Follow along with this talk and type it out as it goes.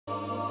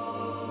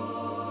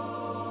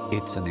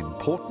It's an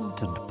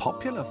important and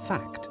popular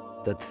fact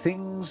that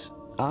things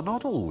are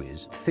not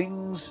always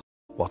things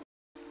what.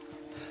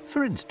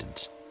 For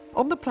instance,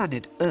 on the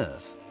planet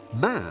Earth,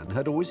 man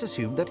had always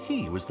assumed that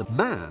he was the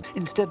man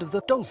instead of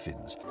the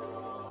dolphins.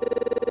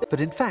 But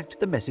in fact,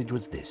 the message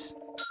was this.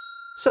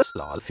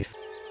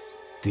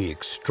 The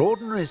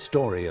extraordinary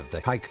story of the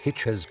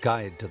Hitchhiker's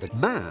Guide to the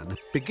Man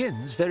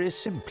begins very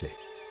simply.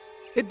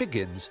 It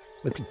begins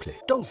with Pimply,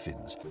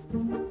 dolphins.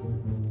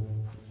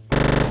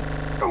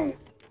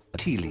 A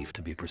tea leaf,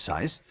 to be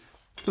precise,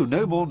 who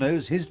no more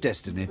knows his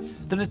destiny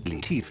than a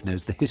thief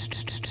knows the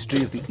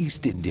history of the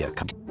East India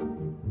Company.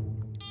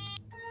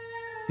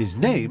 His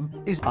name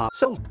is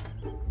Sultan.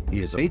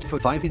 He is an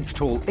 8'5"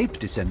 tall ape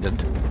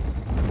descendant,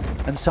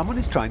 and someone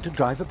is trying to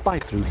drive a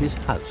bike through his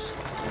house.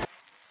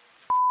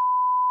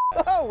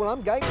 Oh, well,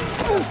 I'm going.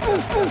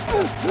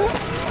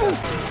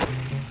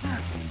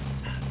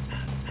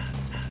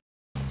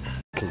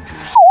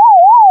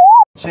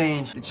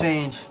 Change, the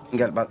change. You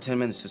got about 10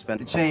 minutes to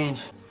spend. The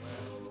change.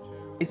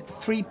 It's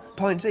 3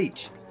 pints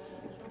each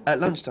at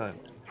lunchtime.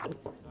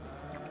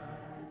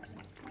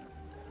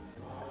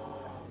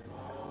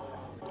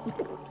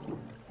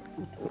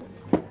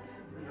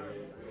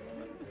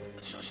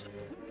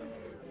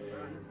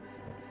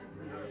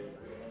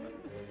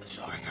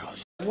 Sorry,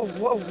 girls.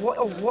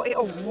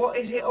 What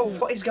is it?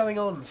 What is going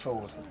on,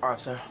 Ford?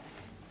 Arthur.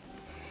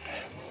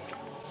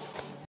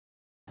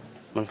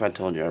 What if I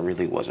told you I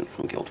really wasn't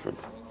from Guildford?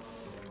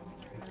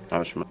 I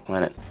was from a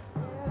planet.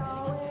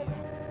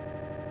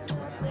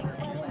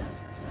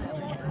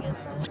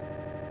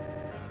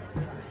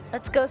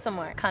 Let's go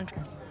somewhere,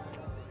 country.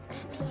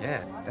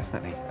 Yeah,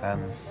 definitely.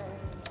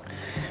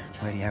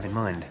 Where do you have in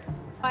mind?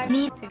 I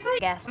need to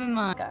guess.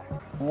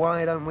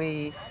 Why don't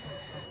we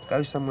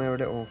go somewhere a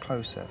little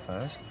closer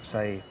first,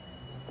 say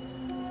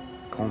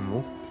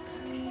Cornwall,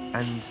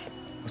 and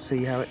we'll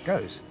see how it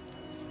goes.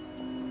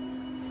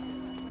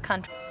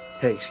 Country.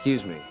 Hey,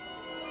 excuse me.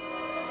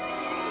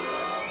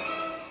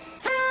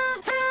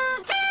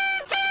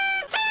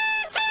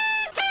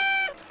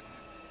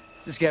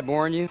 This guy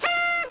boring you?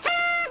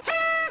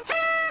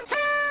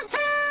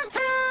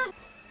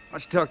 Why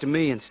don't you talk to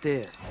me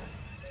instead?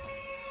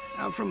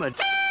 I'm from a...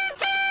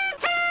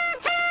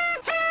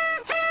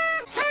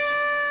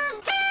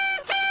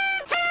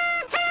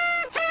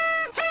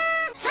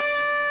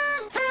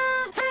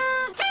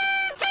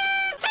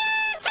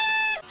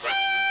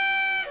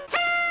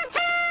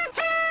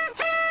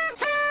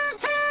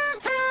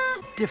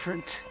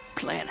 different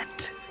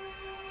planet.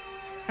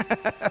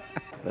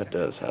 That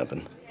does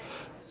happen.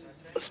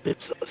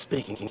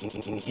 Speaking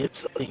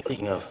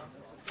of.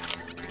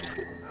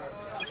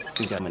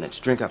 You got minutes.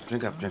 Drink up.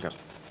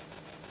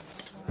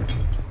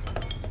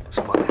 It's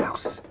my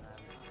house.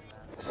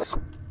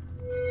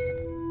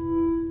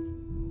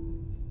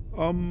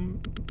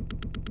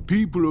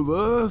 People of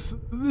Earth,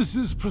 this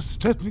is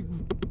prosthetic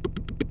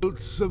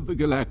results of the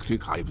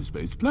Galactic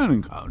Hyperspace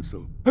Planning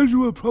Council. As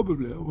you are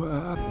probably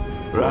aware,